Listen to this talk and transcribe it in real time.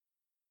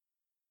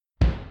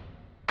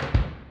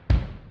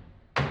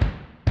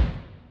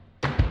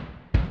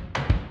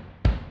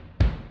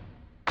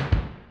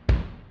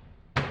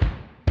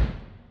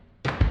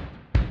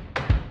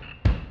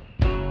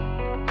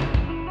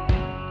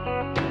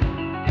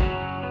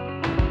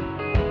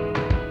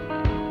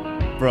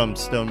from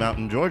Stone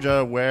Mountain,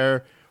 Georgia,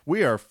 where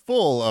we are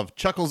full of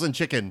chuckles and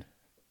chicken.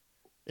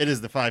 It is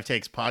the Five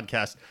Takes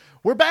podcast.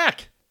 We're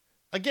back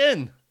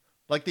again,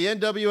 like the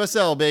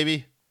NWSL,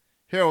 baby.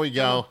 Here we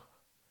go.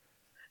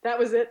 That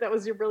was it. That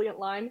was your brilliant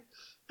line.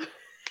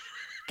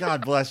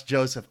 God bless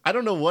Joseph. I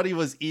don't know what he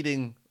was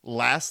eating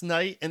last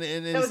night in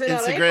his an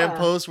Instagram arepa.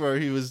 post where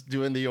he was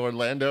doing the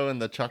Orlando and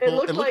the chuckle. It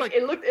looked like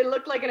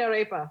an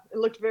arepa. It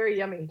looked very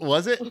yummy.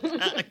 Was it?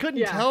 I couldn't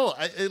Yeah. tell.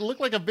 It looked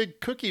like a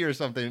big cookie or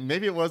something.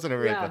 Maybe it wasn't a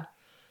arepa.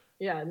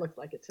 Yeah, it looked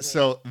like it to me.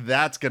 So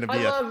that's gonna be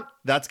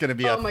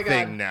Oh my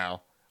thing God.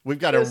 now. We've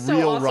got a was so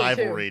real awesome,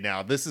 rivalry too.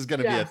 now. This is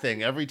gonna be Yeah. a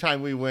thing. Every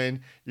time we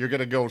win, you're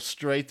gonna go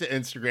straight to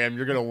Instagram.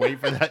 You're gonna wait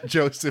for that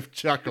Joseph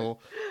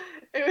chuckle.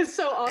 It was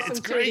so awesome It's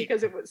too great.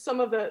 because it was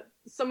some of the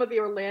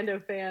Orlando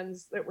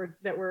fans that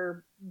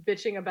were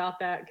bitching about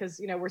that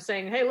because we're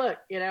saying, hey, look,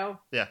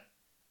 Yeah,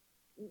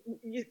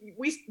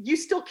 you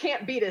still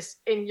can't beat us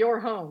in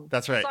your home.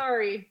 that's right.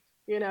 Sorry,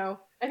 and he No,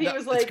 was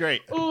it's like,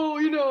 great. oh,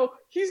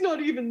 he's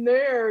not even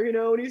there,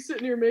 and he's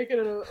sitting here making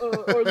an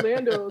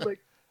Orlando. I was like,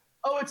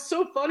 oh, it's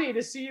so funny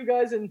to see you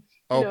guys and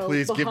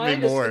Please give me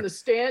behind us more. in the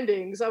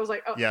standings. I was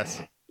like, oh,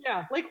 Yes,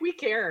 yeah, like we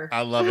care.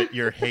 I love it.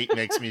 Your hate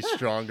makes me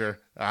stronger.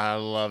 I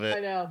love it. I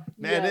know,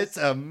 Man, yes. it's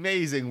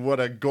amazing what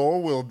a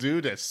goal will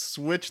do to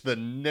switch the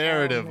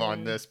narrative on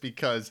man. this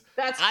because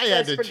That's I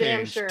had to for damn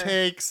change sure.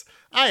 takes.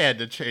 I had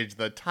to change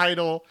the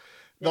title,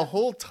 the Yeah.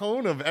 whole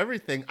tone of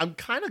everything. I'm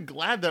kind of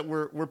glad that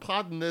we're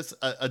podding this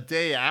a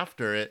day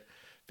after it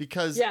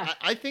because Yeah.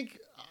 I think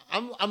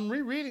I'm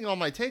rereading all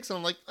my takes and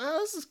I'm like,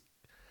 this is.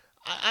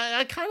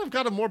 I kind of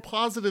got a more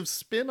positive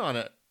spin on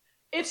it.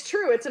 It's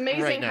true. It's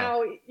amazing Right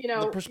now.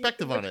 how The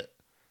perspective on it.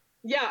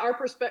 Yeah,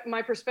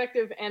 my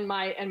perspective and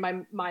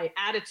my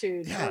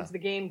attitude Yeah. towards the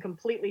game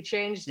completely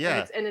changed.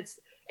 Yeah. And it's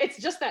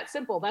just that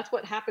simple. That's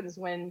what happens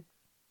when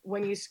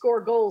you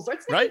score goals. Or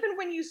it's not Right. even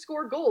when you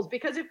score goals,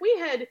 because if we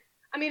had,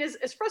 I mean,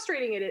 as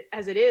frustrating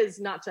as it is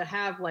not to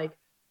have like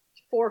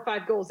 4 or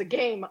 5 goals a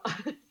game,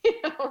 because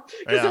Yeah.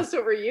 that's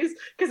what we're used.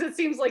 Because it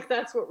seems like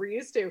that's what we're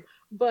used to.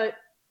 But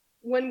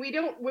when we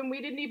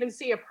didn't even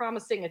see a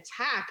promising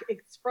attack,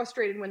 it's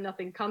frustrating when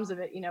nothing comes of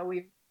it.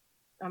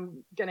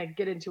 I'm gonna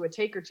get into a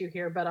take or two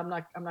here, but I'm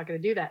not gonna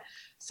do that.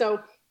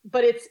 So,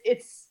 but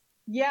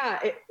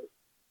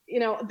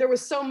there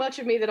was so much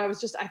of me that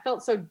I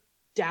felt so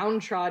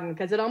downtrodden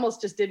because it almost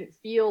just didn't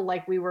feel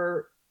like we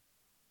were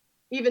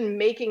even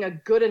making a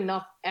good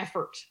enough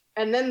effort.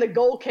 And then the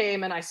goal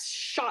came and I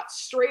shot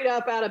straight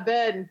up out of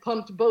bed and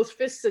pumped both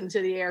fists into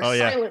the air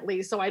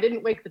silently so I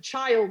didn't wake the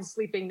child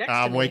sleeping next to me.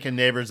 I'm waking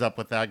neighbors up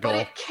with that goal.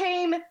 But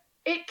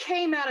it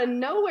came out of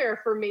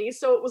nowhere for me.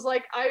 So it was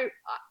like I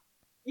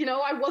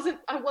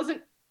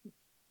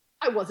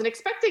wasn't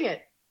expecting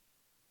it.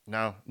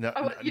 No.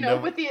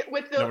 With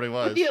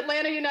the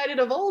Atlanta United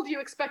of old, you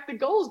expect the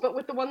goals, but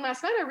with the one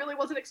last night, I really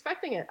wasn't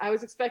expecting it. I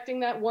was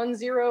expecting that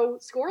 1-0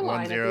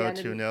 scoreline.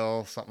 1-0,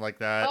 2-0, something like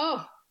that.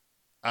 Oh,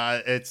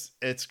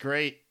 it's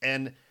great.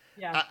 And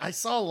yeah. I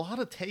saw a lot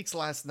of takes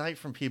last night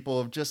from people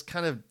of just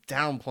kind of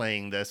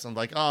downplaying this and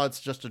like, oh, it's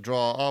just a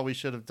draw. Oh, we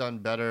should have done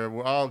better.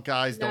 Oh,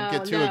 guys, don't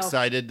get too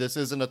excited. This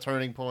isn't a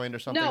turning point or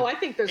something. No, I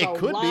think there's a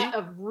lot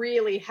of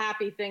really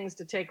happy things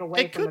to take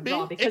away from the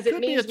draw because it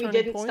means we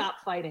didn't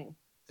stop fighting.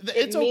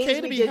 It's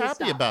okay to be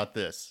happy about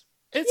this.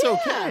 It's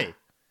okay.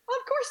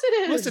 Of course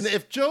it is. Listen,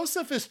 if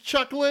Joseph is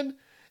chuckling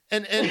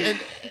and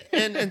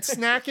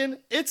snacking,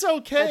 it's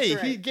okay.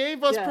 Right. He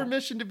gave us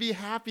permission to be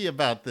happy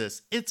about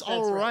this. It's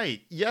all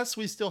right. Yes,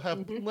 we still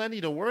have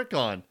plenty to work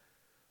on.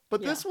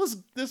 But this was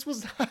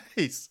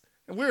nice.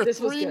 And we're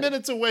 3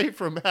 minutes away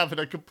from having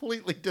a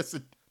completely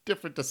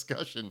different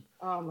discussion.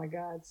 Oh my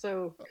God.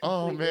 So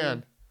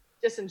man.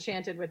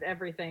 Disenchanted with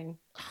everything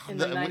in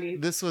the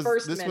 90s. This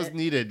was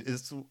needed.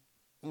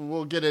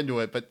 We'll get into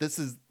it, but this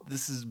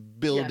is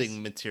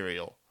building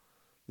material.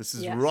 This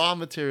is raw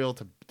material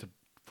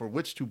for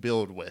which to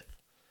build with.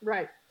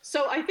 Right.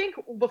 So I think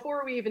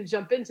before we even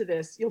jump into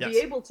this, you'll be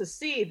able to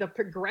see the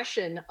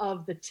progression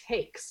of the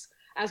takes.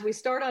 As we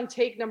start on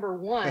take number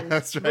 1,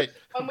 that's right.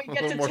 When we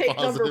get to take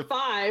number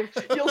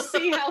 5, you'll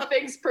see how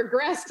things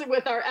progressed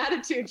with our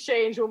attitude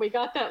change when we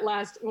got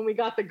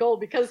the goal.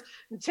 Because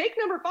take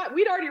number 5,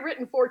 we'd already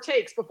written 4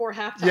 takes before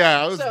halftime.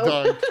 Yeah, I was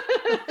done.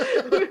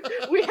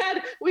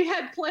 we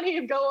had plenty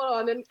of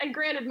going on, and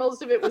granted,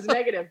 most of it was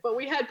negative, but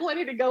we had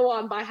plenty to go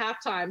on by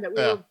halftime that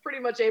we were pretty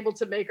much able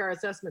to make our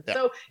assessment. Yeah.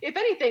 So, if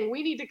anything,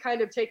 we need to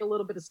kind of take a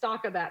little bit of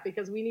stock of that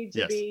because we need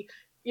to be,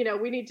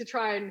 we need to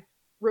try and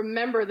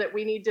remember that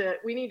we need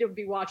to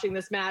be watching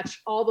this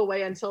match all the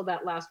way until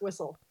that last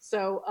whistle.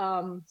 So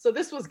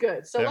this was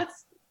good. So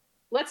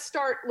let's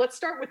start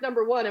with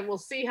number 1 and we'll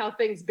see how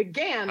things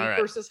began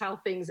versus how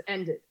things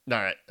ended. All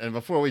right. And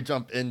before we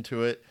jump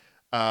into it,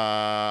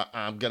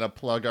 I'm going to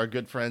plug our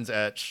good friends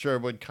at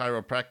Sherwood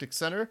Chiropractic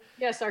Center.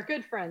 Yes, our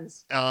good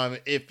friends.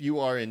 If you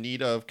are in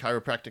need of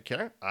chiropractic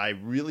care, I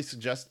really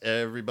suggest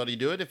everybody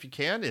do it if you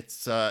can.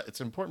 It's an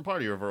important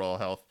part of your overall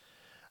health.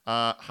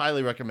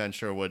 Highly recommend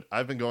Sherwood.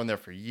 I've been going there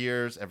for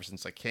years, ever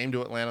since I came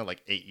to Atlanta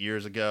like 8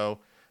 years ago.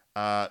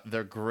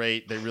 They're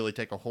great. They really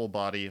take a whole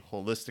body,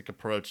 holistic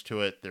approach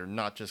to it. They're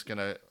not just going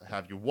to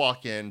have you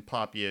walk in,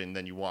 pop you, and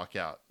then you walk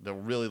out. They'll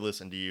really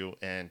listen to you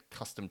and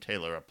custom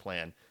tailor a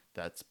plan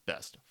that's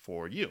best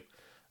for you.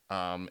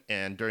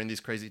 And during these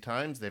crazy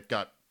times, they've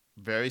got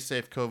very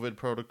safe COVID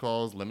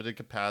protocols, limited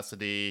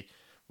capacity,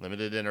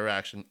 limited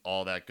interaction,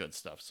 all that good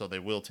stuff. So they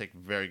will take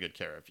very good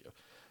care of you.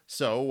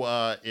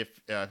 So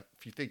if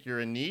you think you're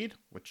in need,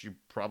 which you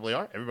probably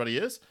are, everybody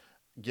is,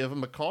 give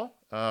them a call.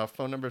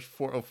 Phone number is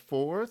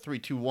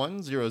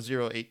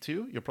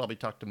 404-321-0082. You'll probably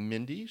talk to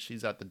Mindy.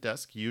 She's at the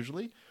desk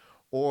usually.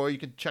 Or you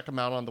can check them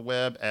out on the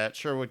web at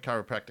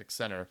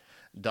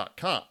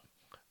SherwoodChiropracticCenter.com.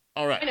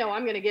 All right. I know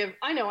I'm going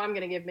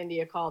to give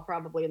Mindy a call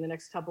probably in the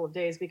next couple of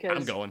days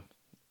because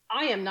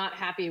I am not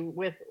happy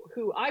with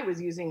who I was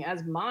using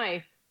as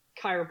my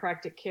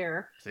chiropractic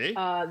care. See?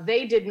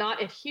 They did not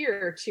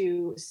adhere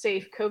to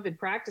safe COVID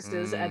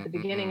practices at the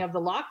beginning of the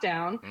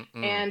lockdown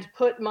and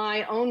put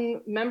my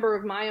own member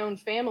of my own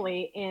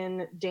family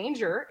in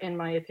danger, in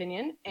my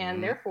opinion,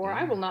 and therefore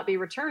I will not be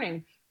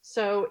returning.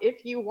 So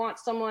if you want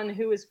someone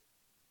who is,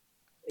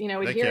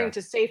 adhering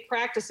to safe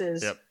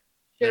practices,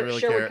 they really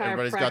care.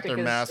 Everybody's got their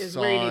masks is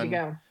where you need to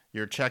go.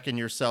 You're checking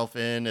yourself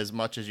in as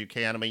much as you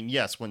can. I mean,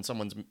 yes, when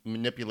someone's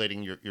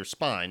manipulating your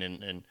spine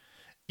and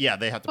yeah,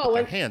 they have to put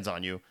their hands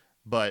on you.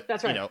 But,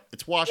 that's right.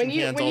 It's washing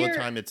hands all the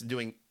time. It's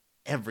doing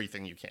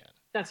everything you can.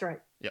 That's right.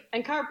 Yep.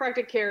 And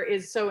chiropractic care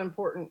is so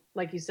important,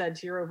 like you said,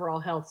 to your overall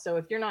health. So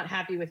if you're not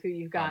happy with who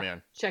you've got,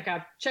 check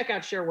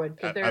out Sherwood.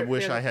 I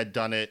wish I had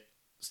done it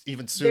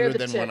even sooner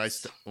than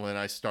when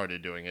I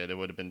started doing it. It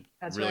would have been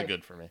really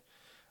good for me.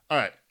 All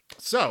right.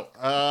 So,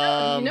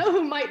 you know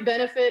who might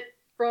benefit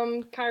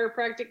from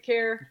chiropractic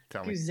care?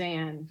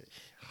 Guzan.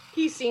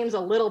 He seems a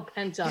little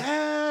pent up.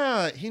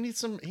 Yeah, he needs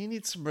some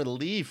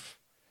relief.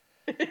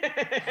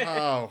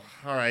 Oh,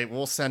 all right.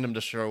 We'll send him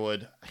to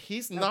Sherwood.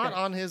 He's not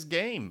on his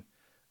game.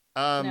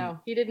 No,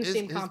 he didn't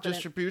seem confident. His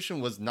distribution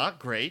was not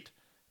great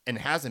and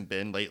hasn't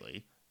been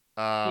lately.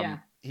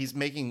 He's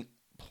making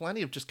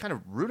plenty of just kind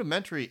of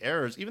rudimentary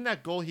errors. Even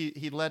that goal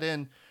he let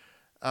in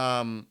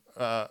from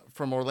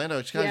Orlando,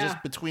 it's kind of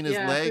just between his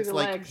legs.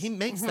 Legs. He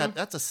makes that.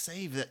 That's a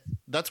save.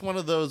 That's one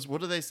of those.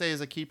 What do they say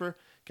as a keeper?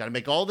 Got to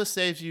make all the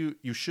saves you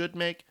should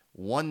make,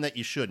 one that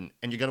you shouldn't,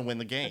 and you're going to win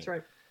the game.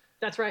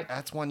 That's right.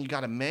 That's one you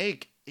got to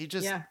make. He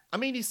just, I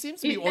mean, he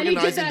seems to be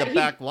organizing the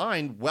back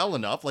line well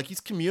enough. Like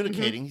he's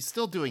communicating. He's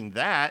still doing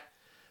that,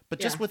 but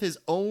just with his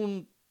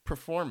own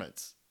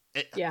performance.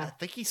 I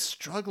think he's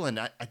struggling.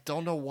 I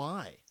don't know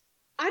why.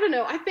 I don't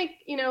know. I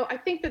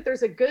think that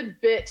there's a good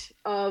bit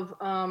of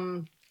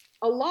a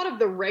lot of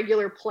the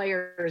regular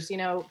players,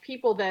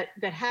 people that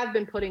have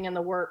been putting in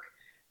the work.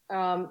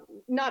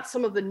 Not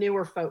some of the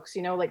newer folks,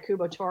 like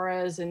Kubo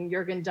Torres and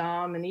Jürgen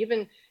Damm and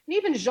even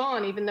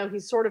Jean, even though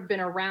he's sort of been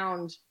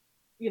around,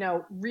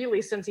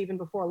 really since even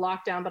before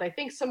lockdown. But I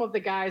think some of the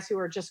guys who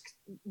are just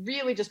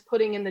really just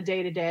putting in the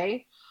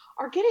day-to-day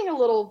are getting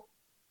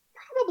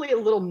probably a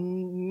little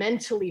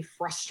mentally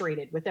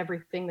frustrated with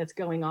everything that's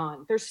going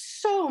on. There's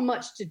so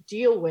much to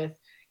deal with,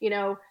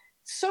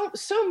 so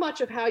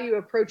much of how you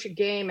approach a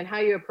game and how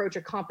you approach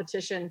a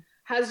competition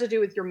has to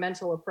do with your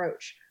mental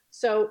approach.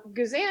 So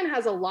Guzan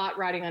has a lot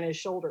riding on his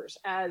shoulders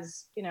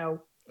as, as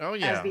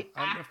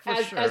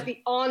the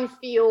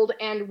on-field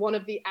and one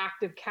of the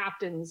active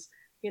captains.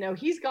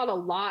 He's got a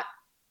lot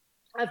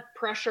of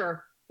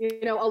pressure,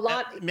 a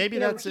lot. Maybe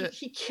that's it.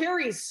 He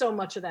carries so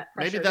much of that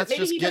pressure. Maybe that's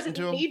just getting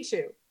to him. Need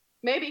to.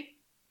 Maybe.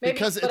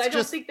 Because but I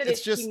don't think that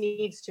he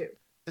needs to.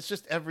 It's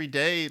just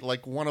everyday,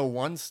 like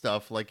 101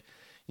 stuff, like,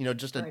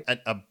 just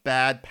a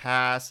bad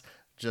pass,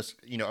 just,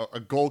 a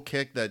goal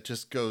kick that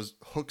just goes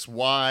hooks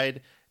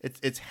wide.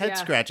 It's head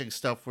scratching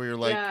stuff where you're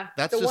like,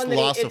 that's just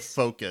loss of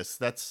focus.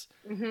 That's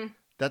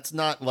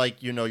not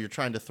like, you're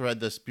trying to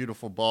thread this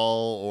beautiful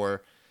ball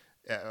or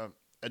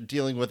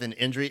dealing with an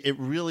injury. It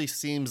really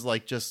seems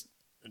like just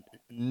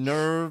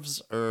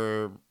nerves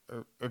or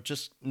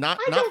just not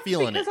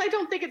feeling it. I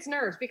don't think it's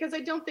nerves.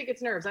 I don't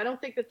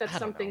think that that's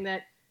something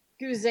that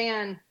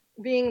Guzan,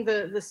 being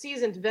the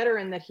seasoned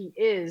veteran that he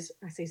is,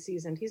 I say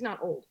seasoned, he's not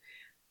old,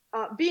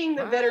 being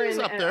the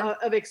veteran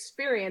of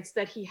experience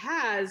that he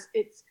has,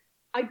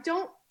 I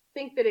don't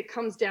think that it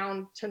comes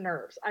down to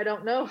nerves. I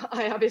don't know.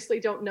 I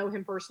obviously don't know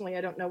him personally.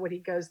 I don't know what he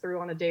goes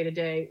through on a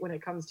day-to-day when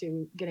it comes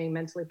to getting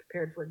mentally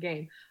prepared for a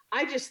game.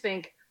 I just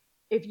think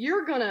if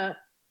you're going to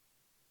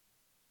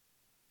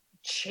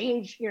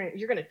change,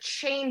 you're going to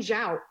change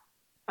out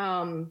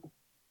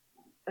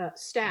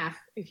staff,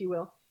 if you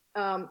will,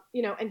 and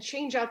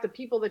change out the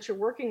people that you're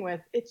working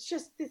with, it's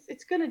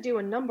going to do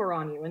a number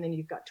on you. And then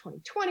you've got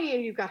 2020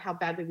 and you've got how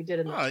badly we did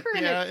in the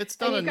tournament. Yeah, it's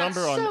done a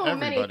number on everybody. So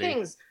many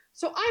things.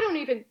 So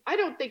I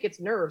don't think it's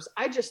nerves.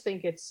 I just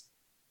think it's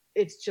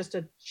just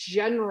a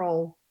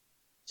general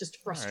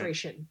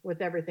frustration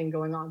with everything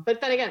going on. But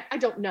then again, I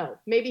don't know.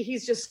 Maybe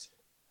he's just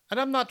and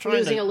I'm not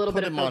trying to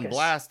put him on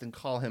blast and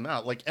call him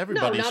out. Like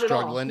everybody's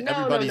struggling.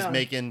 Everybody's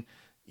making,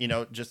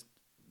 just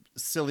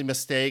silly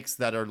mistakes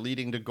that are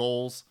leading to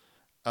goals.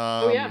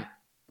 But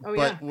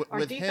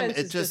with him,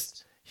 it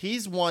just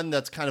he's one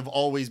that's kind of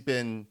always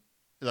been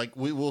like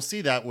we'll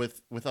see that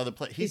with other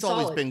players. He's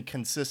always been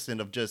consistent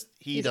of just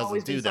he's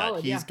doesn't do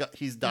that. Solid,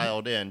 he's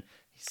dialed in.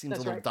 He seems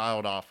a little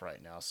dialed off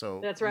right now.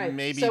 So that's right.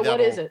 Maybe so what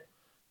is it?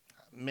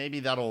 Maybe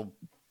that'll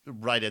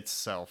right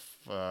itself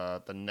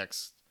the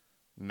next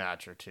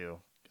match or two.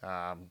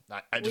 I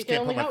just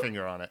can't put my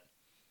finger on it.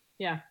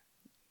 Yeah.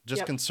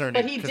 Just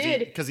concerning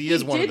because he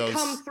is one of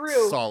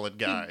those solid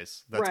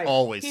guys. That's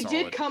always solid.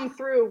 He did come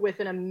through with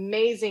an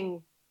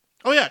amazing.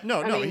 Oh yeah,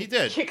 he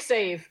did kick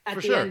save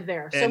at the end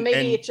there. So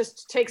maybe it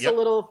just takes a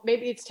little.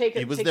 Maybe it's taken.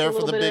 He was there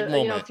for the big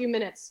moment. A few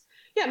minutes.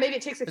 Yeah, maybe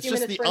it takes a few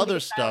minutes. It's just the other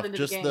stuff,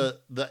 just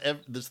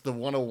the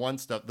 101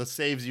 stuff, the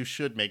saves you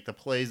should make, the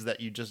plays that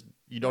you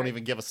don't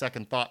even give a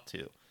second thought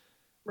to.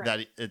 Right.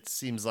 That it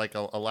seems like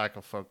a lack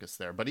of focus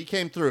there, but he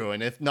came through,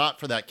 and if not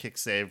for that kick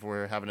save,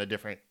 we're having a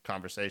different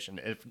conversation.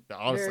 If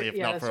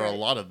not for a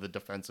lot of the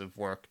defensive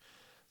work,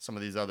 some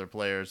of these other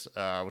players,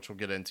 which we'll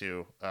get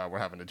into, we're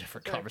having a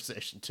different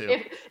conversation too.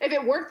 If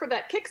it weren't for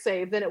that kick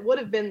save, then it would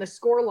have been the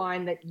score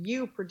line that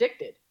you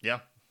predicted. Yeah,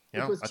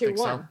 which was 2-1. I think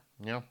so.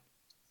 Yeah.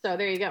 So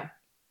there you go.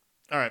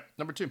 All right,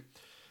 number 2,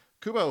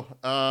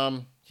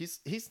 Kubo.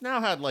 He's now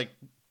had like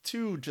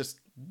 2 just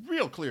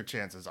real clear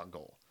chances on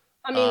goal.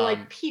 I mean,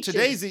 like peaches.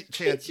 Today's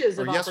chance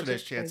or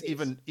yesterday's chance,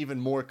 even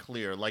more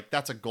clear. Like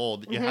that's a goal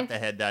that you have to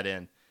head that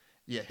in.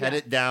 You head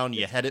it down,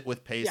 you head it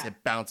with pace, it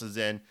bounces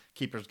in.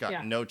 Keeper's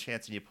got no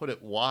chance, and you put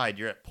it wide.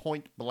 You're at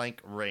point blank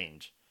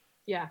range.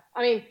 Yeah,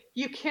 I mean,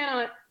 you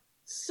cannot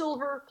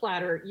silver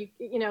platter.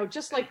 You know,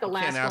 just like the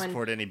last one. Can't ask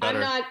for it any better.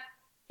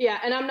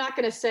 And I'm not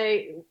going to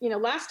say,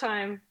 last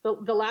time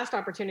the last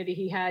opportunity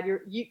he had,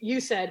 you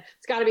said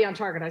it's got to be on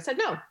target. I said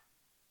no.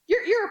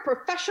 You're a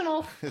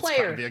professional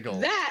player. Be a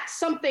goal.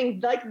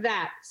 Something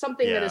that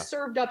is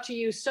served up to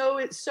you so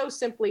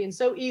simply and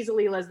so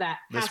easily as that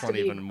has this one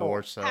to be even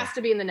more so has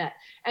to be in the net.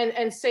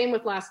 And same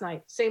with last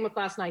night.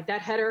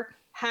 That header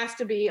has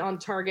to be on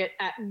target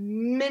at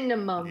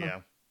minimum. Yeah.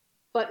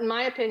 But in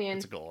my opinion,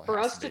 for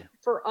us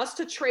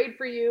to trade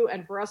for you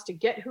and for us to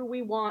get who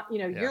we want,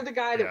 you're the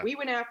guy that we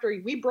went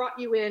after. We brought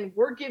you in.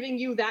 We're giving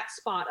you that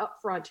spot up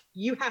front.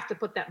 You have to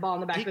put that ball in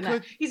the back of the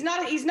net. He's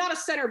not a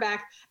center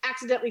back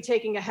accidentally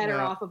taking a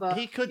header off of a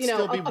peach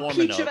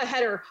of a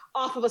header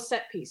off of a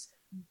set piece.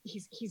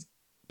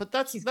 But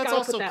that's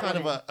also kind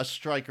of a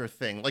striker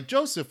thing. Like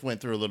Joseph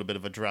went through a little bit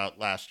of a drought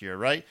last year,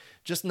 right?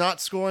 Just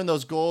not scoring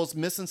those goals,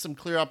 missing some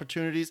clear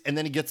opportunities, and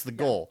then he gets the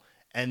goal.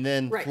 And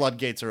then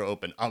floodgates are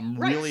open. I'm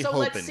really hoping.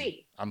 Let's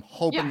see. I'm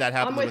hoping that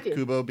happens with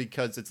Kubo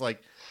because it's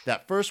like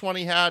that first one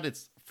he had.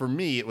 For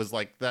me, it was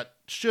like that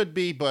should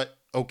be, but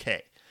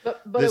okay.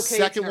 But the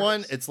second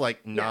one, it's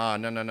like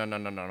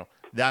no.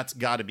 That's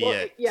got to be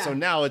it. Yeah. So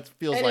now it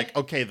feels like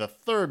okay. The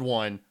third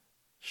one,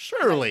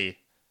 surely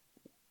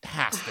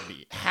has to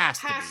be. Has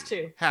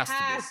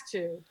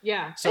to.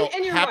 Yeah. So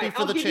and you're happy right.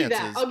 for the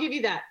chances. I'll give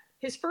you that.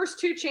 His first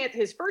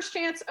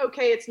chance,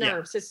 okay, it's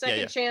nerves. His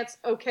second chance,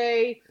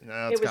 okay,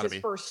 it was his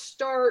first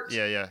start.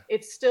 Yeah.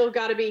 It's still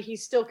got to be.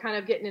 He's still kind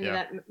of getting into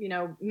that,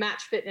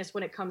 match fitness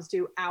when it comes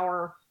to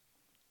our,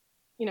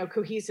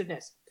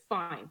 cohesiveness.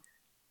 Fine.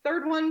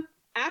 Third one.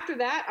 After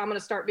that, I'm going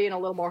to start being a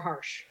little more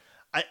harsh.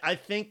 I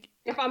think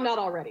if I'm not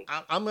already,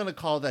 I'm going to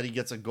call that he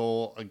gets a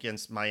goal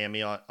against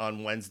Miami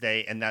on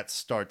Wednesday, and that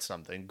starts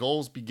something.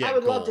 Goals beget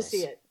goals. I would love to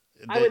see it.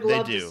 I would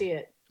love to see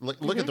it.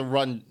 Look at the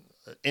run.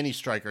 Any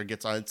striker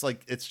gets on.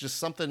 It's just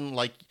something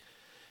like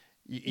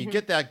you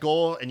get that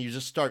goal and you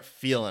just start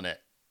feeling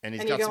it, and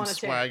he's got some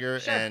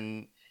swagger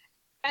and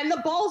the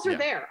balls are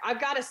there.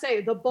 I've got to say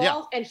the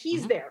ball and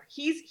he's there.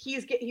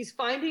 He's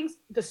finding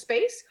the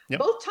space. Yep.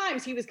 Both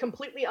times he was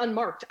completely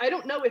unmarked. I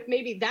don't know if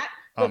maybe that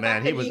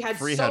he had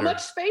so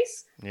much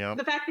space. Yep.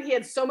 The fact that he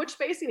had so much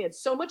space and he had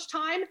so much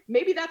time,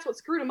 maybe that's what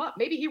screwed him up.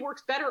 Maybe he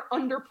works better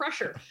under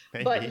pressure.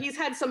 But he's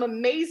had some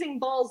amazing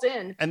balls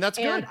in, and that's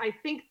good. And I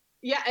think.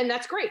 Yeah, and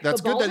that's great. That's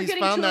good that he's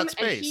found that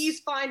space. And he's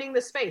finding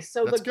the space.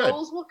 So the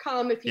goals will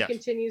come if he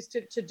continues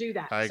to do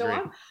that. I agree.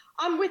 So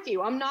I'm with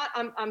you.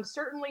 I'm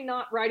certainly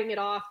not writing it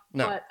off.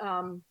 No.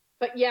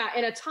 But yeah,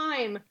 in a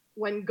time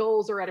when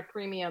goals are at a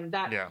premium,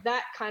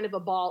 that kind of a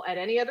ball at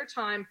any other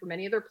time from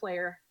any other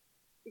player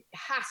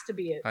has to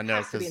be it. I know,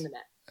 has to be in the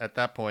net. At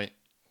that point,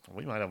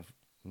 we might have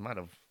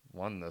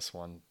won this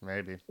one,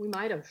 maybe. We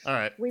might have. All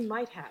right. We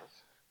might have.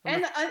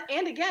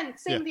 And again,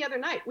 same the other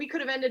night. We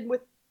could have ended with,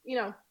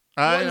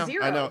 I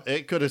know.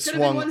 It could have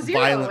swung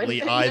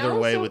violently either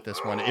way with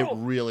this one. It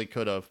really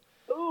could have.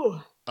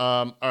 Ooh.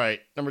 All right.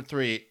 Number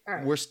 3.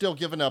 Right. We're still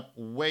giving up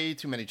way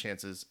too many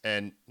chances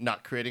and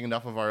not creating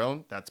enough of our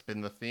own. That's been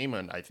the theme,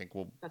 and I think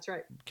we'll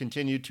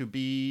continue to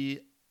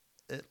be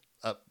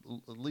at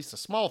least a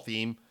small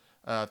theme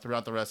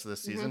throughout the rest of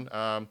this season.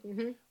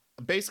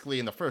 Basically,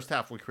 in the first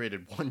half, we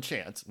created one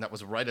chance, and that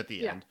was right at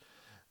the end.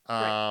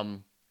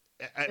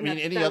 I mean,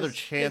 any other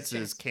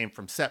chances came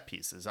from set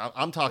pieces.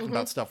 I'm talking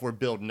about stuff we're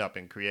building up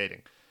and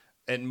creating.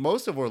 And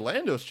most of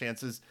Orlando's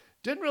chances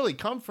didn't really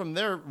come from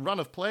their run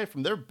of play,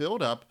 from their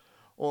build-up,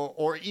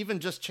 or even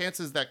just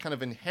chances that kind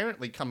of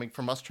inherently coming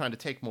from us trying to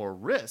take more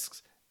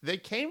risks. They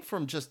came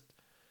from just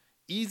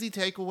easy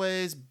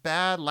takeaways,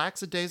 bad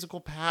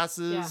lackadaisical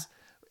passes.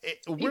 Yeah.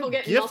 We're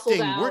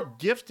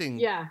gifting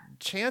yeah.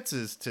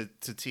 chances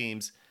to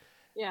teams.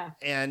 Yeah.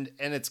 And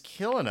it's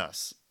killing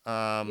us.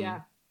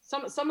 Yeah.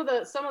 Some of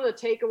the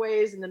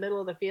takeaways in the middle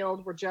of the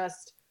field were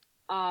just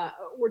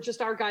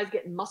our guys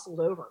getting muscled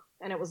over.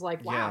 And it was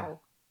like, wow,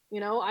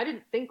 I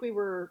didn't think we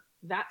were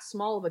that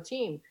small of a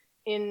team.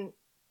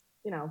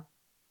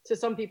 To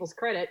some people's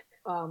credit,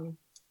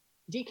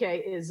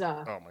 DK is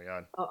oh my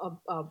God,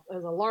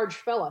 is a large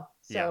fella.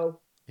 So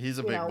he's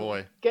a big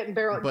boy. Getting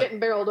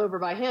barreled over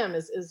by him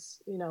is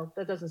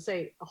that doesn't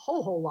say a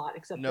whole lot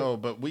except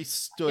but we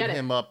stood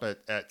him up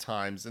at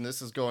times, and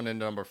this is going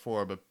into number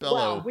 4. But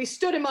Bello, we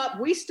stood him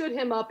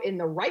up in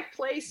the right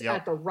place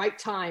at the right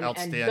time,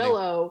 and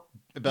Bello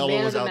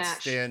was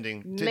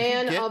outstanding. Did he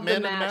get man of the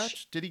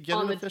match? Did he get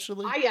it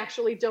officially? I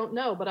actually don't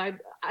know, but I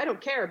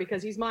don't care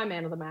because he's my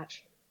man of the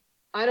match.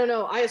 I don't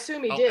know. I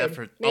assume he did.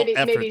 Maybe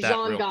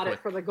Jean got it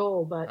for the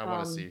goal, but I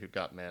want to see who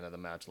got man of the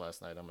match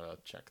last night. I'm going to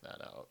check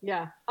that out.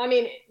 Yeah. I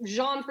mean,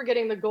 Jean for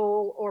getting the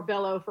goal or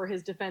Bello for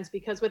his defense,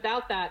 because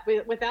without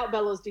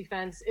Bello's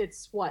defense,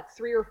 it's what,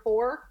 3 or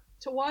 4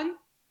 to 1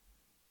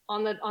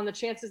 on the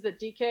chances that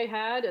DK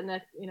had, and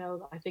that,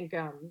 I think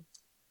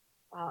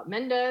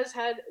Mendez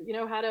had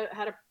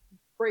a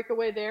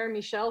breakaway there.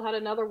 Michel had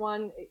another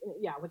one.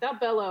 Yeah, without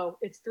Bello,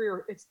 it's 3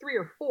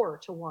 or 4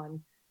 to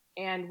 1.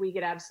 And we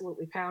get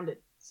absolutely pounded.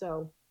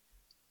 So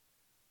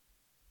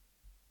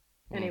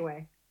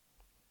anyway,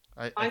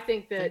 I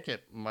think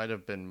it might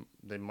have been,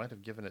 they might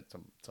have given it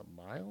to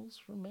Miles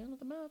for man of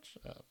the match.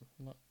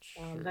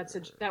 I'm not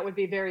sure. That would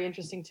be very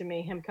interesting to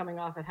me, him coming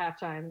off at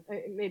halftime.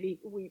 Maybe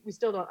we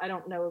still don't, I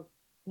don't know,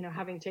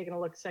 having taken a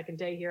look second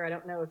day here, I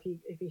don't know if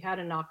he had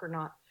a knock or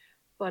not.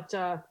 But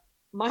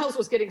Miles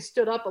was getting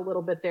stood up a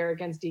little bit there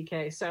against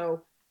DK.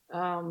 So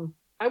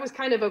I was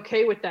kind of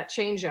okay with that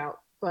change out.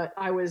 But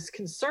I was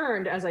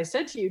concerned, as I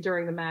said to you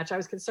during the match, I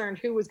was concerned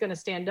who was going to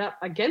stand up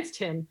against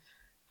him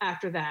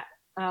after that.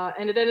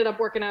 And it ended up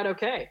working out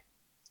okay.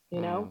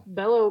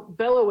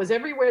 Bello was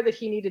everywhere that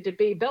he needed to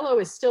be. Bello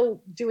is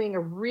still doing a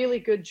really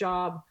good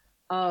job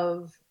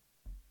of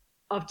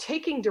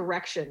taking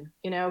direction.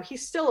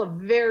 He's still a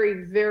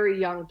very, very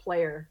young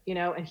player,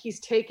 and he's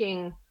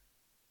taking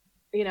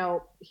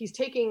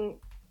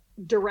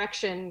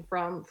direction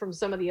from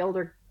some of the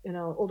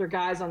older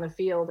guys on the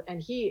field.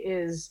 And he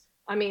is,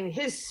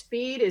 his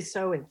speed is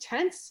so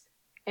intense,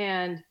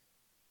 and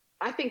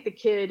I think the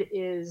kid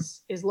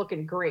is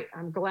looking great.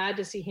 I'm glad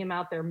to see him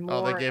out there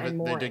more. They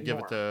did give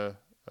it to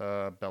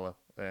Bello,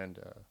 and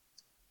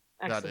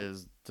that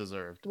is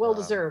deserved. Well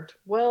deserved.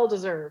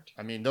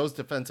 Those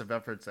defensive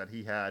efforts that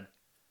he had,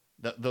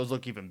 those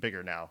look even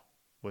bigger now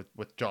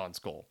with John's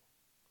goal,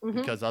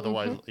 because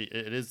otherwise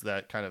it is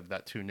that kind of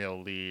that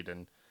 2-0 lead,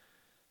 and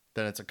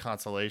then it's a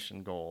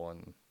consolation goal,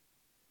 and.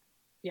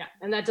 Yeah,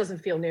 and that doesn't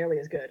feel nearly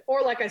as good.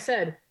 Or like I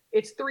said,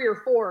 it's 3 or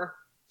 4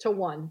 to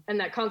 1, and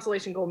that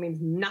consolation goal means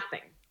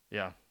nothing.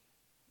 Yeah.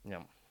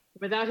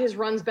 Without his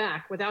runs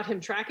back, without him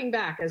tracking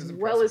back as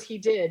well as he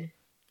did.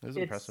 It was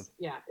impressive.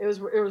 Yeah, it was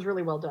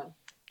really well done.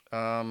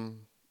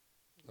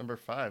 Number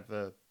 5,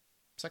 the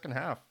second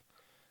half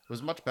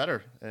was much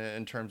better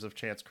in terms of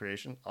chance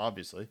creation,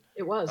 obviously.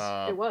 It was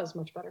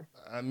much better.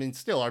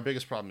 Still, our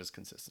biggest problem is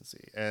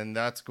consistency, and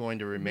that's going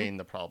to remain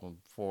the problem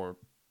for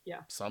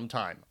some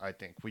time, I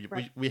think.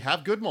 We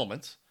have good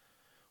moments.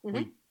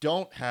 We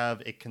don't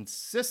have a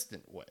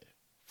consistent way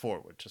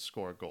forward to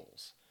score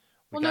goals.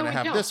 We kind of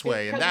have this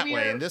way and that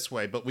way and this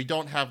way, but we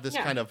don't have this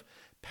kind of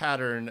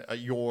pattern.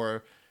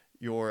 Your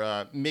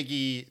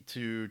Miggy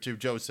to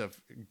Joseph,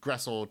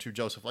 Gressel to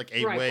Joseph, like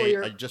a way.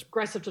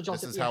 Gressel to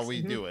Joseph. This is how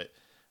we do it.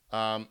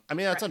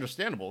 That's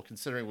understandable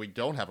considering we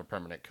don't have a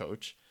permanent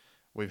coach.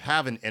 We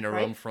have an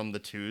interim from the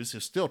twos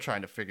who's still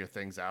trying to figure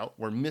things out.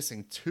 We're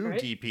missing 2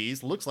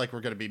 DPs. Looks like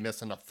we're going to be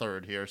missing a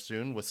third here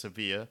soon with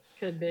Sevilla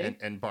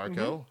and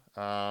Barco.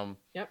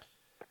 Yep.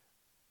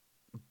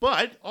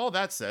 But all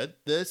that said,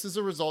 this is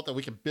a result that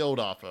we can build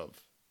off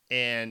of.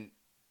 And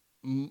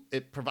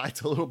it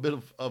provides a little bit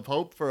of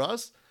hope for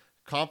us.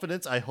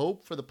 Confidence, I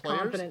hope, for the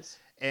players.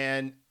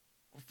 And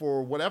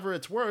for whatever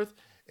it's worth,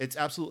 it's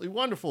absolutely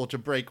wonderful to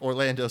break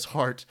Orlando's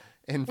heart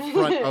in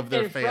front of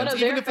their fans,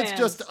 even if it's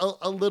just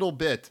a little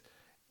bit.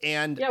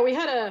 And we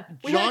had a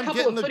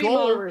couple of footy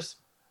mowers.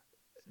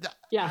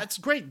 That's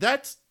great.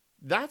 That's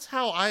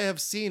how I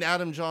have seen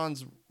Adam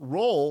John's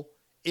role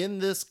in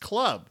this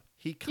club.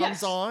 He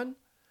comes on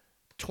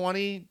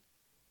 20,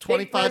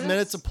 25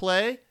 minutes of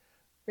play.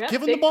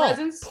 Give him the ball.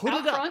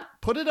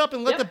 Put it up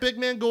and let the big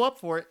man go up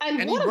for it.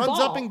 And he runs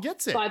up and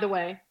gets it. By the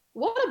way.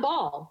 What a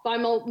ball by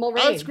Mulroney. Oh,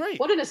 that's great.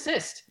 What an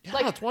assist.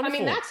 Yeah, it's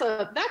wonderful. That's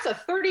a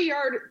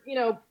 30-yard,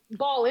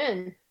 ball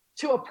in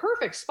to a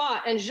perfect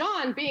spot. And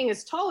Jean, being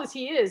as tall as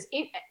he is,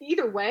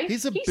 either way,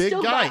 he's a big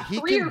guy. He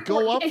can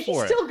go up for it.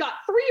 He's still got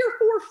 3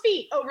 or 4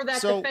 feet over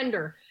that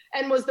defender.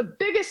 and was the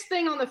biggest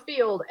thing on the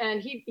field.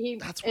 And he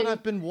that's what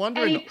I've been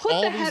wondering. And he put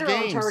all the header these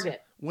games, on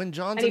target. When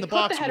John's in the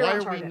box, why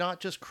are we not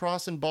just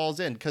crossing balls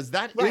in? Because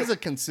that is a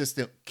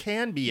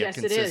can be a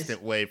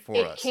consistent way for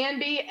us. It can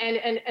be,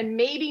 and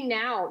maybe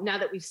now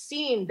that we've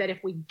seen that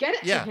if we get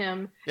it to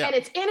him and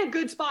it's in a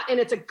good spot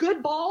and it's a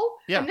good ball,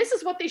 and this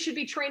is what they should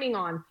be training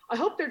on. I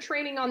hope they're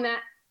training on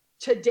that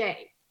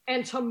today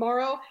and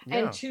tomorrow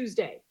and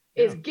Tuesday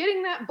is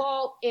getting that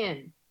ball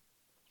in.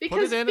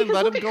 Because, put it in and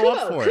let him go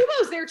up for it.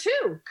 Kubo's there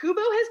too.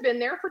 Kubo has been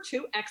there for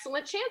 2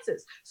 excellent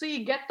chances. So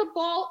you get the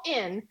ball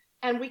in,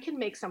 and we can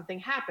make something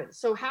happen.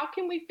 So how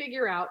can we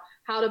figure out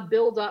how to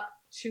build up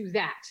to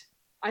that?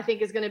 I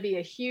think is going to be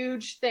a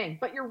huge thing.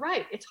 But you're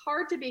right. It's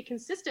hard to be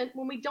consistent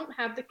when we don't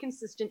have the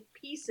consistent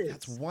pieces.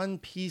 That's one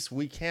piece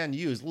we can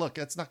use. Look,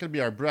 that's not going to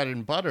be our bread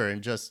and butter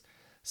and just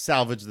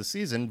salvage the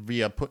season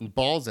via putting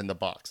balls in the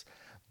box.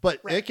 But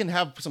it can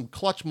have some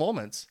clutch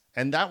moments.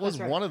 And that was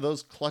one of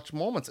those clutch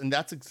moments. And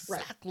that's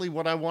exactly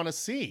what I want to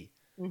see.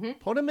 Mm-hmm.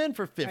 Put him in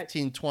for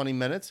 15, 20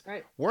 minutes.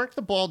 Right. Work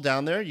the ball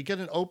down there. You get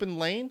an open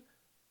lane.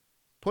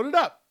 Put it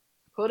up.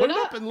 Put it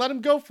up and let him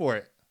go for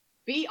it.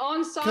 Be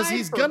onside. Because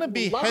he's gonna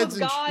be head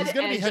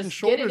and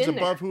shoulders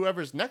above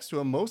whoever's next to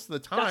him most of the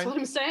time. That's what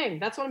I'm saying.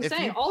 That's what I'm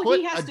saying. All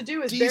he has to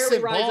do is barely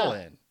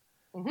rise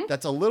up.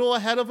 That's a little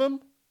ahead of him, a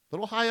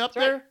little high up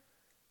there.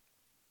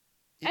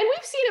 And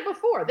we've seen it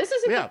before. This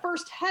isn't the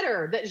first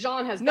header that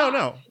Jean has got.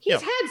 No. He's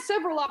had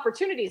several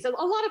opportunities. A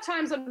lot of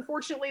times,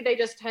 unfortunately, they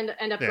just tend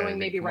to end up going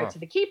maybe right to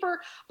the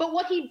keeper. But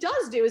what he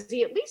does do is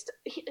he at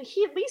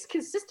least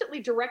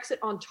consistently directs it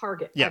on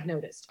target, I've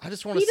noticed. I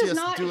just want to see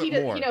us do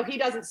it more. He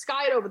doesn't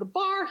sky it over the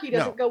bar. He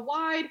doesn't go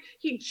wide.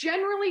 He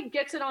generally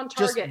gets it on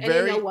target. Just very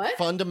and you know what?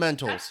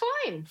 Fundamentals. That's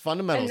fine.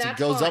 Fundamentals. He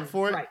goes up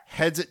for it,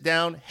 heads it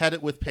down, head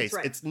it with pace.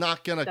 It's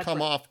not going to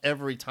come off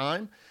every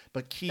time.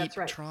 But keep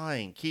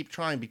trying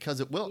because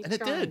it will. And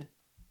it did.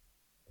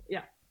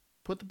 Yeah.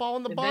 Put the ball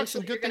in the box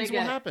and good things will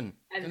happen.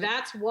 And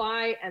that's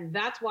why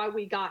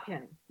we got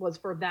him, was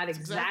for that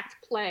exact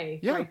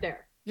play right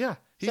there. Yeah.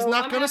 He's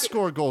not going to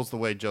score goals the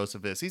way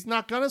Joseph is. He's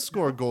not going to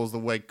score goals the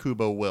way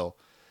Kubo will.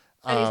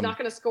 And he's not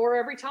going to score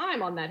every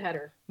time on that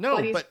header.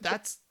 No,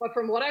 but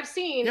from what I've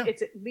seen,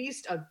 it's at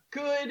least a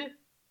good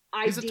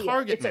idea. He's a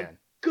target man.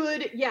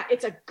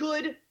 It's a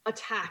good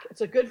attack.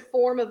 It's a good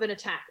form of an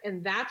attack.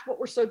 And that's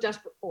what we're so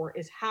desperate for,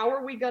 is how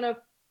are we going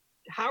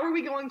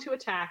to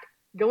attack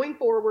going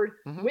forward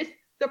with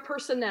the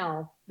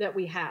personnel that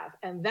we have?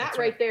 And that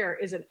there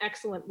is an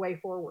excellent way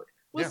forward.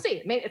 We'll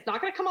see. I mean, it's not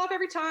going to come off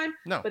every time,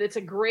 but it's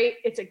a great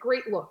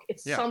look.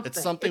 It's something.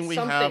 It's something we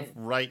have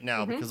right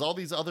now because all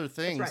these other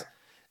things,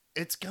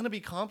 it's going to be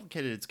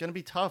complicated. It's going to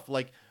be tough.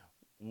 Like,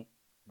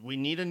 we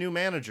need a new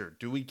manager.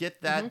 Do we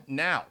get that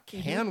now?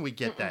 Can we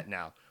get that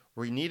now?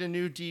 We need a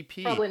new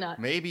DP. Probably not.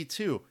 Maybe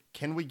 2.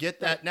 Can we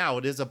get that now?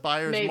 It is a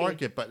buyer's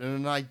market, but in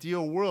an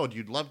ideal world,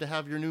 you'd love to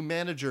have your new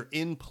manager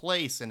in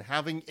place and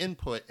having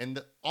input.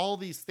 And all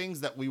these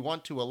things that we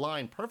want to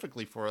align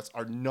perfectly for us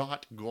are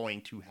not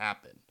going to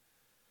happen.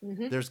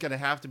 There's going to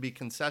have to be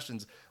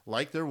concessions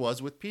like there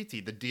was with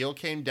PT. The deal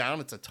came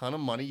down. It's a ton of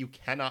money. You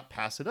cannot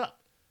pass it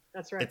up.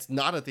 That's right. It's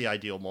not at the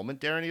ideal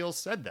moment. Darren Eales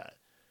said that.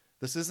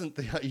 This isn't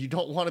you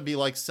don't want to be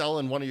like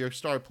selling one of your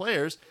star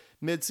players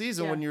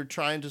mid-season when you're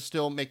trying to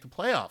still make the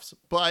playoffs.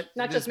 But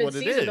not just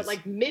mid-season, but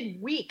like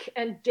midweek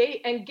and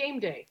game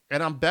day.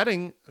 And I'm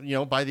betting,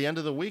 by the end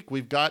of the week,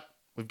 we've got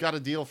a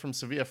deal from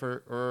Sevilla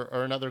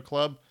or another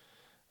club,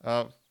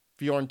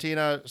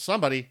 Fiorentina,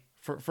 somebody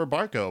for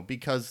Barco,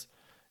 because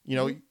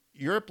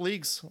Europe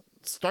League's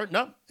starting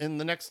up in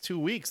the next 2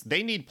 weeks.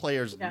 They need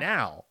players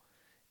now.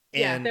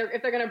 And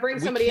if they're going to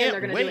bring somebody in,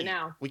 they're going to do it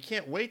now. We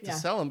can't wait to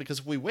sell him, because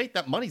if we wait,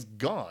 that money's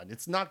gone.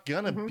 It's not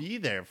going to be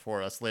there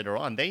for us later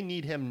on. They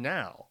need him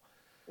now.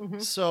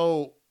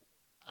 So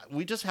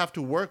we just have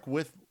to work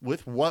with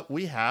what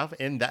we have,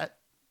 and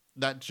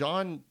that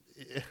John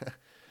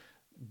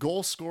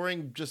goal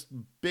scoring, just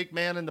big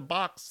man in the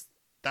box.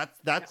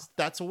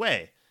 That's a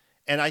way.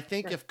 And I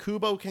think if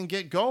Kubo can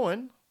get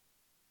going,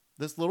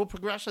 this little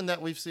progression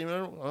that we've seen,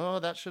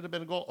 that should have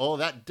been a goal. Oh,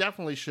 that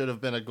definitely should have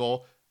been a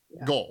goal.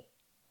 Yeah. Goal.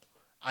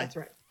 That's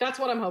right. That's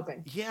what I'm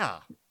hoping. Yeah.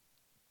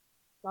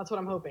 That's what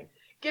I'm hoping.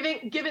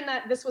 Given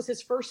that this was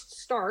his first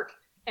start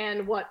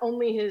and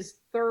only his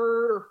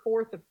 3rd or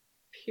 4th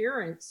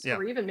appearance,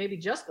 or even maybe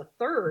just the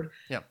 3rd.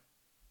 Yeah.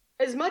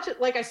 As much as,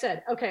 like I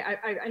said, okay,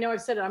 I know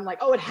I've said it. I'm like,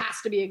 it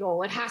has to be a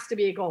goal. It has to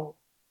be a goal.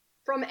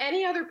 From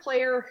any other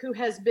player who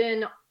has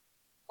been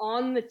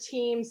on the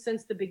team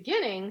since the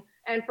beginning,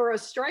 and for a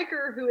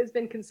striker who has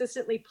been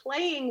consistently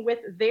playing with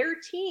their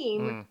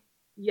team,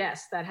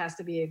 yes, that has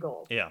to be a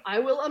goal. Yeah. I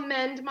will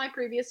amend my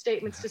previous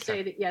statements to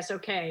say that, yes,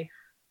 okay,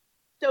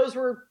 those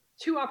were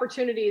 2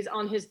 opportunities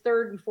on his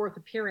 3rd and 4th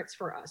appearance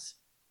for us.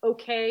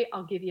 Okay,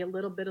 I'll give you a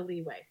little bit of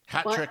leeway.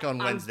 Hat trick on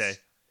Wednesday.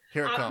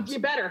 Here it comes. You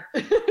better.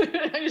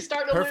 You're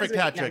starting to lose. Perfect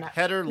hat trick.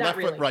 Header, left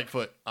foot, right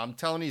foot. I'm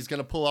telling you, he's going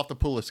to pull off the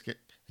Pulisic.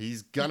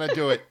 He's going to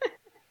do it.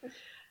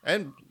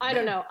 And I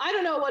don't know. I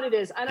don't know what it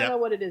is. I don't know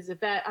what it is.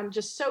 If that I'm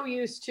just so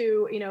used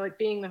to, it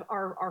being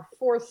our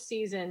fourth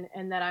season,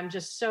 and that I'm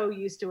just so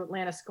used to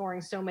Atlanta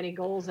scoring so many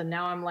goals, and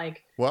now I'm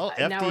like, well,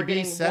 now we're FDB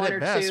getting said one it or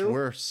best. two.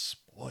 We're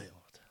spoiled.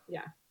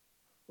 Yeah.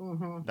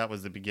 Mm-hmm. That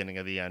was the beginning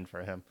of the end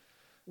for him.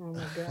 Oh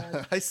my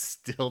God. I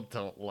still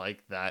don't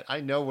like that. I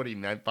know what he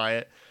meant by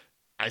it.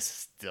 I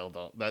still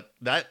don't.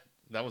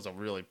 That was a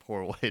really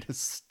poor way to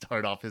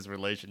start off his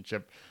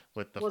relationship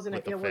with the Wasn't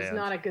with it? the It fans. was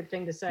not a good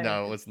thing to say.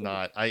 No, it was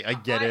not. I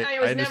get it. I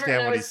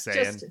understand what he's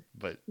saying,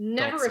 but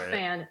never a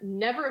fan.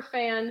 Never a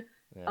fan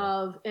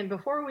of. And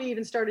before we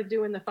even started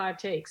doing the 5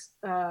 takes,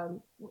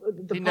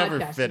 he never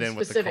fit in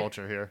with the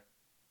culture here.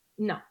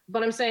 No,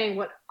 but I'm saying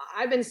what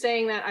I've been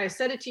saying. That I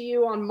said it to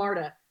you on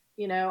Marta.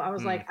 I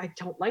was like, I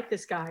don't like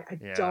this guy.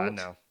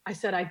 I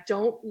said, I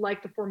don't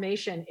like the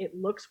formation. It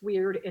looks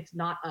weird. It's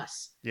not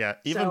us. Yeah.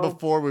 Even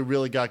before we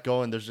really got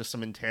going, there's just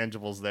some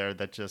intangibles there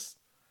that just,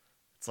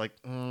 it's like,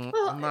 I'm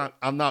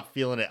not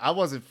feeling it. I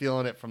wasn't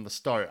feeling it from the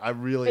start. I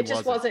really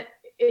wasn't.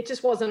 It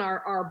just wasn't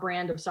our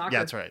brand of soccer. Yeah,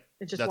 that's right.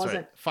 It just wasn't.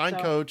 Right. Fine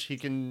coach. He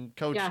can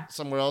coach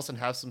somewhere else and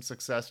have some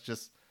success.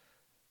 Just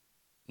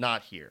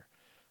not here.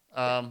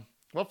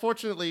 Well,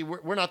 fortunately,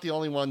 we're not the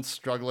only ones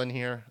struggling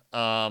here.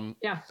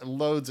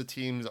 Loads of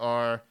teams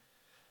are.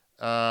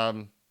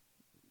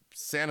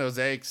 San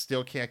Jose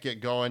still can't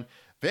get going.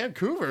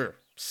 Vancouver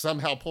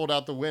somehow pulled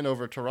out the win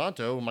over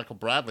Toronto. Michael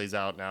Bradley's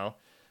out now.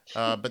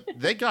 But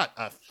they got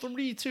a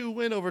 3-2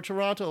 win over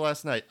Toronto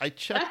last night. I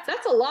checked.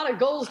 That's a lot of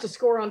goals to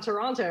score on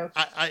Toronto.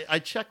 I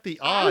checked the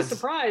odds. I was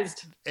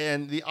surprised.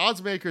 And the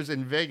odds makers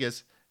in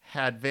Vegas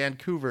had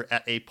Vancouver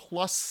at a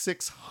plus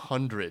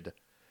 600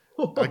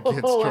 against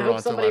Toronto. I hope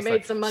somebody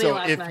made some money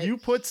last night. So if you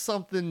put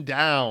something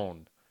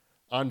down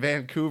on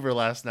Vancouver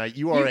last night,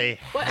 you are a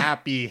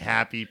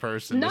happy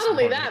person. Not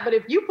only that, but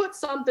if you put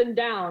something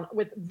down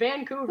with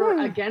Vancouver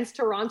against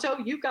Toronto,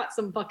 you got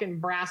some fucking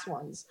brass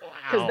ones.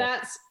 Because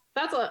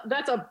that's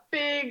a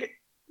big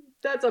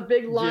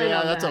line. Yeah,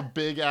 on that's that. a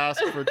big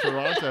ask for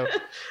Toronto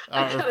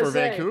or for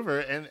Vancouver,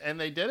 and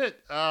they did it.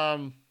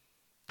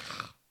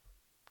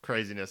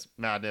 Craziness,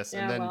 madness,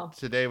 and then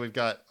today we've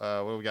got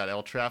we got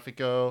El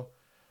Tráfico.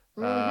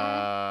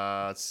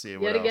 Let's see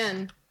what else.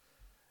 Again.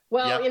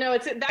 Well,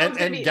 it's that one's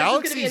going to be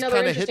Galaxy's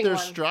kind of hit their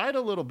one. stride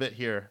a little bit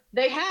here.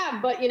 They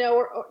have, but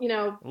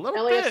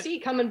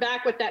LAFC coming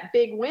back with that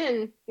big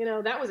win.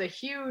 That was a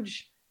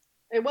huge.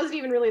 It wasn't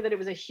even really that it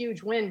was a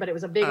huge win, but it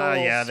was a big.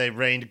 They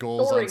rained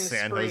goals on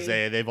San spree.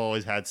 Jose. They've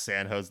always had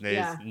San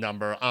Jose's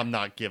number. I'm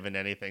not giving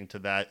anything to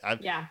that. I'm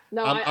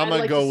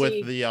gonna go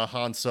with the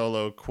Han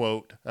Solo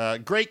quote.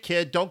 Great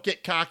kid, don't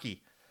get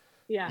cocky.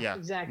 Yeah,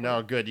 exactly.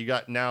 No, good.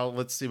 Now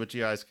let's see what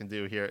you guys can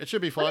do here. It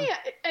should be fun.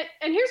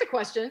 And here's a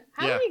question: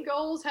 how many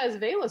goals has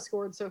Vela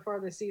scored so far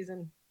this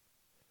season?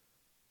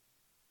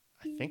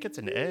 I think it's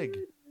an egg.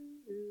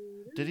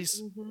 Did he?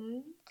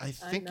 I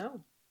think.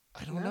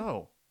 I don't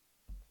know.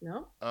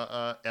 No.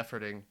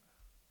 Efforting.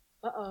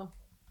 Uh-oh.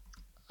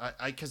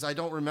 Because I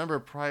don't remember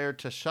prior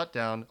to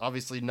shutdown.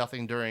 Obviously,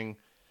 nothing during.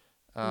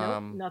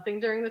 Nothing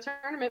during the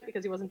tournament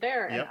because he wasn't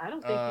there, and I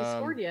don't think he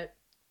scored yet.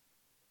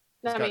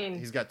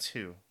 He's got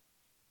 2.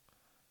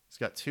 He's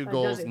got 2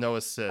 goals, no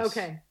assists.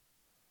 Okay.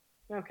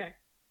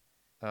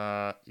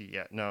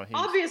 No.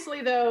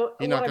 Obviously, though,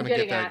 he's not going to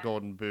get that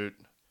golden boot.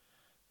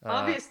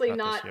 Obviously,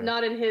 not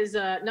in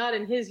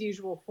his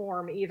usual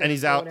form either. And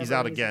he's out. He's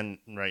out again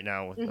right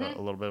now with a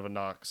little bit of a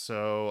knock.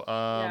 So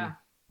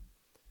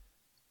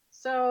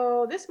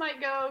So this might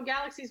go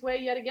Galaxy's way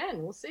yet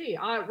again. We'll see.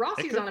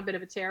 Rossi's on a bit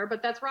of a tear,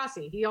 but that's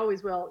Rossi. He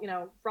always will.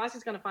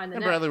 Rossi's going to find the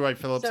net. Bradley Wright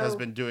Phillips has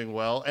been doing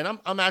well, and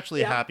I'm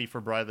actually happy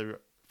for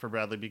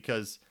Bradley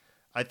because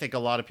I think a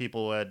lot of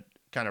people had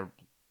kind of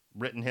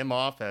written him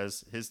off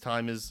as his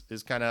time is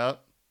kind of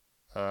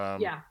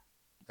up.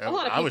 A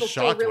lot of people I was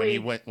shocked really,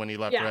 when he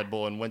left Red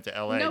Bull and went to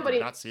LA. Nobody,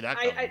 did not see that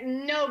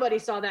coming. Nobody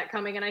saw that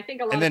coming, and I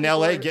think a lot. And then of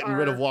LA getting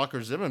rid of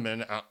Walker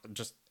Zimmerman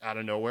just out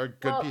of nowhere.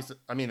 Good piece.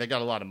 They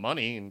got a lot of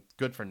money and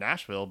good for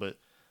Nashville, but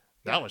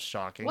that was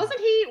shocking. Wasn't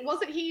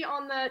he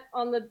on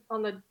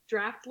the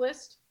draft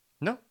list?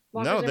 No,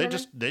 they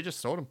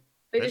just sold him.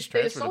 They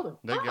just sold him.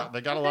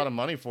 They got a lot of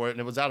money for it, and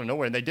it was out of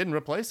nowhere, and they didn't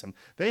replace him.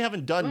 They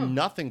haven't done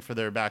nothing for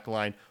their back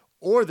line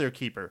or their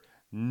keeper.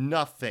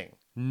 Nothing.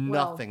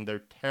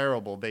 They're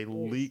terrible. They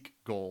leak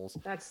goals.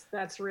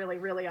 That's really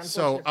unfortunate.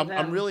 So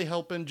I'm really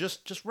hoping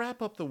just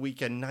wrap up the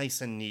weekend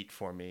nice and neat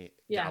for me.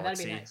 Yeah,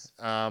 Galaxy. that'd be nice.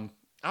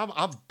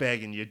 I'm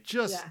begging you,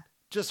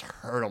 just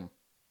hurt them,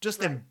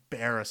 just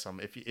embarrass them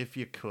if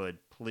you could,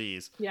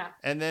 please. Yeah.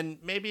 And then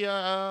maybe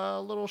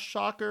a little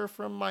shocker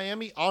from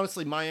Miami.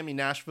 Honestly, Miami,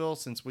 Nashville,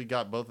 since we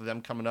got both of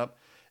them coming up,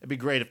 it'd be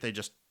great if they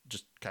just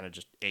kind of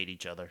ate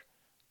each other,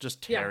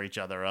 just tear each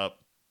other up.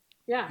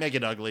 Yeah. Make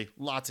it ugly.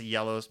 Lots of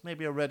yellows.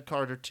 Maybe a red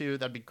card or 2.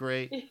 That'd be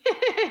great.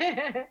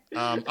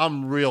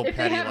 I'm real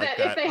petty like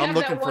that. I'm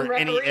looking for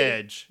any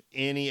edge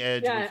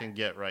we can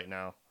get right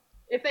now.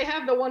 If they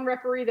have the one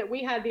referee that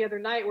we had the other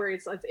night where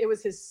it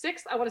was his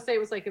 6th, I want to say it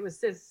was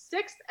his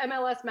 6th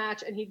MLS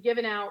match, and he'd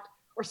given out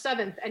or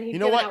 7th, and he's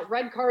giving out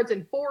red cards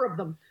in 4 of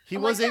them. He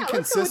was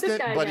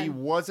inconsistent, but he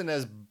wasn't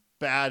as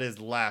bad as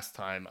last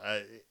time.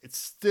 It's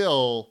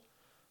still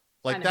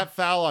like that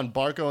foul on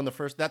Barco in the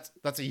first.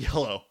 That's a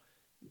yellow.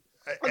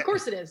 Of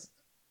course it is.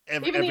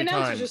 Even the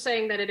announcers are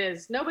saying that it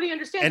is. Nobody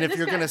understands. And if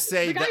you're going to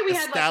say that,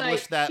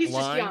 establish that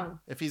line,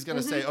 if he's going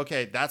to say,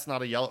 okay, that's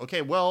not a yellow.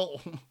 Okay,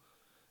 well,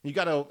 you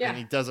got to, and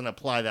he doesn't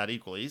apply that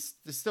equally. He's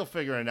still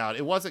figuring it out.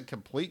 It wasn't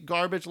complete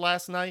garbage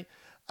last night.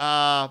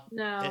 No,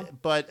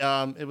 but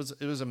it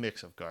was a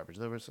mix of garbage.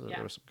 There was some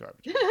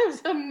garbage.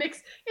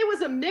 It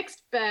was a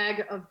mixed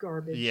bag of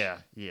garbage. Yeah.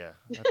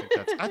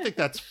 I think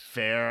that's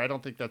fair. I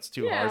don't think that's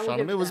too harsh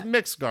on him. It was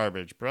mixed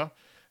garbage, bro.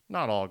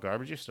 Not all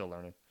garbage. You're still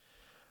learning.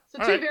 So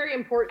two very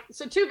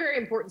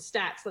important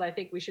stats that I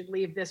think we should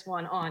leave this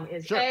one on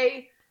is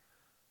A,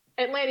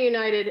 Atlanta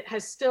United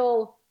has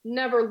still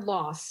never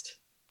lost.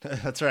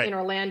 That's right. In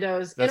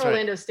Orlando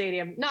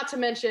Stadium. Not to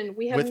mention,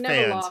 we have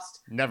never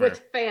lost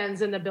with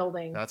fans in the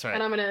building. That's right.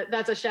 And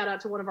that's a shout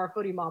out to one of our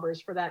footy mobbers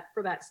for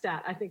that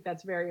stat. I think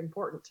that's very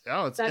important.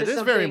 Oh, it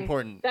is very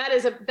important. That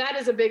is a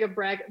bit of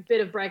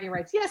bragging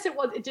rights. Yes, it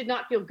was. It did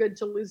not feel good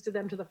to lose to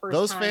them to the first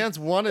time. Those fans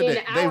wanted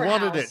it. They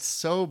wanted it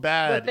so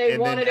bad.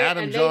 And then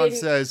Adam John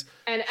says,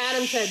 and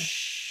Adam said,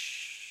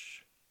 shh,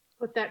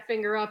 put that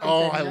finger up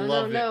and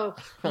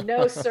said,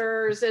 no,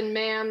 sirs and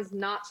ma'ams,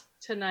 not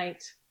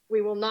tonight.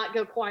 We will not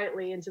go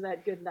quietly into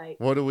that good night.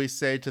 What do we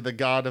say to the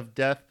god of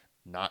death?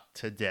 Not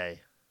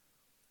today.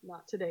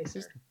 Not today,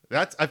 sir.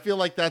 I feel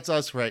like that's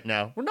us right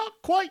now. We're not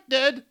quite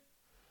dead.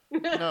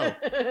 No,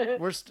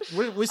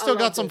 we still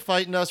got some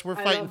fight in us. We're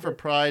fighting for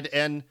pride,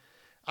 and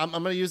I'm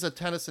going to use a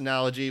tennis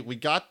analogy. We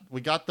got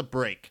the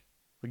break.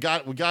 We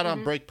got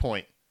on break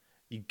point.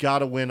 You got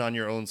to win on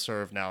your own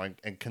serve now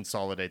and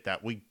consolidate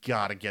that. We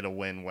got to get a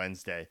win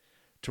Wednesday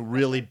to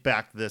really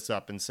back this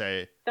up and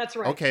say, that's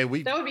right. Okay,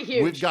 that would be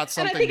huge. We've got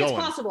something going. And I think going.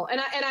 it's possible.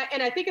 And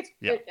I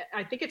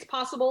think it's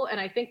possible. And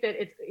I think that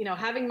it's,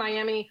 having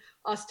Miami,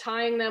 us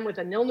tying them with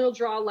a 0-0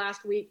 draw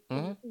last week,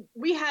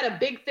 we had a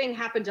big thing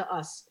happen to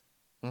us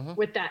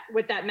with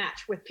that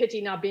match, with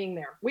Pitti not being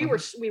there. We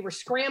were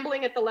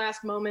scrambling at the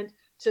last moment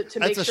to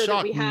make sure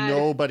that we had.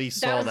 Nobody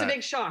saw that. That was a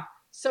big shock.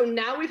 So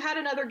now we've had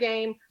another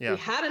game. Yeah. We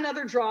had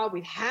another draw. We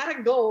had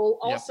a goal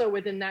also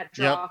within that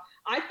draw. Yep.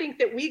 I think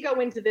that we go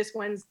into this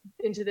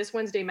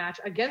Wednesday match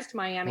against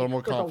Miami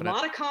with a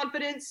lot of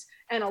confidence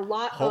and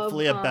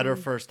hopefully a better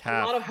first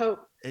half. A lot of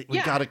hope.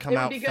 We got to come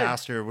out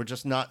faster. We're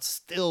just not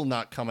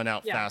coming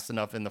out fast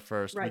enough in the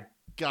first. Right.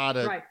 We got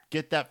to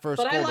get that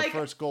first goal. The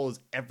first goal is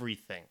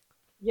everything.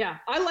 Yeah.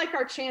 I like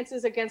our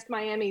chances against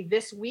Miami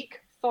this week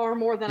far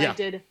more than I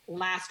did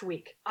last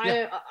week.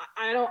 I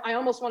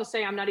almost want to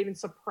say I'm not even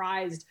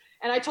surprised.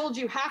 And I told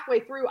you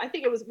halfway through, I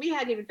think we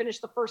hadn't even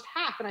finished the first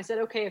half. And I said,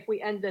 okay, if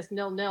we end this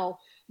 0-0,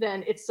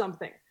 then it's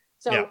something.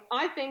 So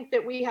I think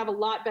that we have a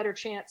lot better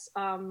chance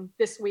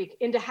this week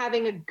into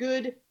having a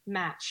good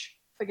match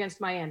against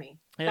Miami.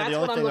 Yeah, the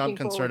only thing I'm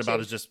concerned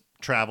about is just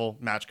travel,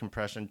 match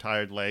compression,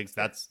 tired legs.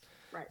 That's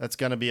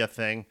going to be a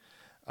thing.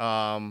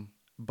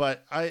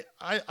 But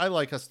I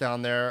like us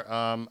down there.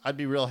 I'd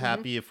be real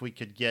happy if we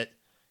could get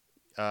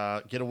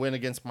a win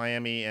against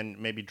Miami and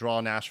maybe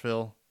draw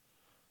Nashville.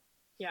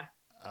 Yeah,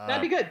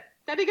 that'd be good.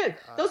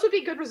 Those would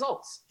be good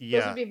results.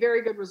 Those would be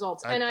very good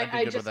results. And I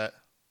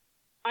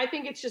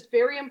think it's just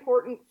very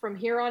important from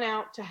here on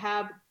out to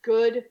have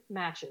good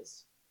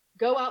matches.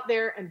 Go out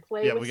there and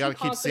play with some confidence. Yeah, we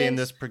got to keep seeing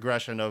this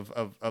progression of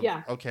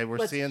okay,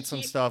 we're seeing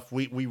some stuff.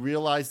 We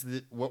realize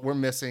that what we're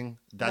missing.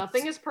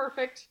 Nothing is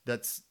perfect.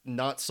 That's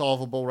not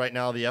solvable right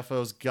now. The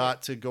FO's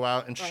got to go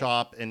out and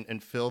shop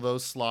and fill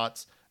those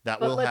slots.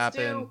 That will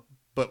happen.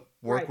 But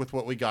work with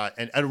what we got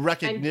and a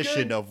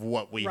recognition of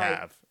what we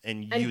have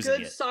and using it.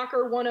 And good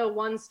soccer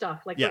 101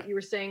 stuff, like what you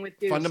were saying with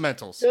dudes.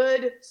 Fundamentals.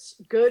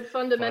 Good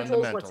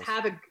fundamentals.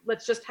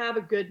 Let's just have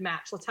a good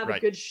match. Let's have a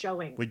good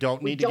showing. We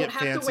don't need to get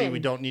fancy. We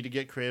don't need to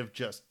get creative.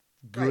 Just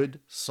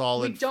good,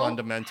 solid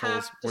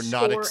fundamentals. We're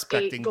not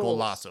expecting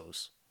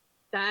golazos.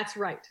 That's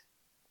right.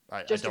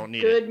 I don't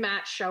need good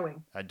match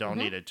showing. I don't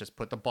need it. Just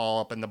put the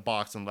ball up in the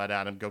box and let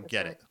Adam go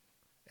get it.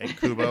 And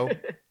Kubo,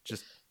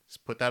 just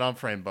put that on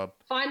frame, bub.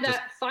 Find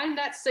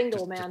that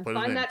single, man.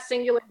 Find that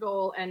singular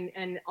goal,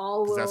 and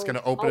all. That's going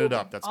to open it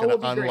up. That's going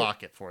to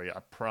unlock it for you. I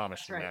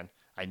promise you, man.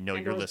 I know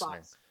you're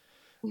listening.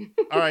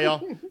 All right,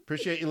 y'all.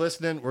 Appreciate you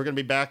listening. We're going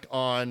to be back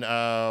on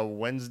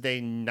Wednesday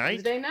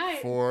night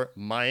for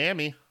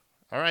Miami.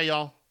 All right,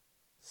 y'all.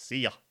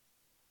 See ya.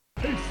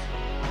 Peace.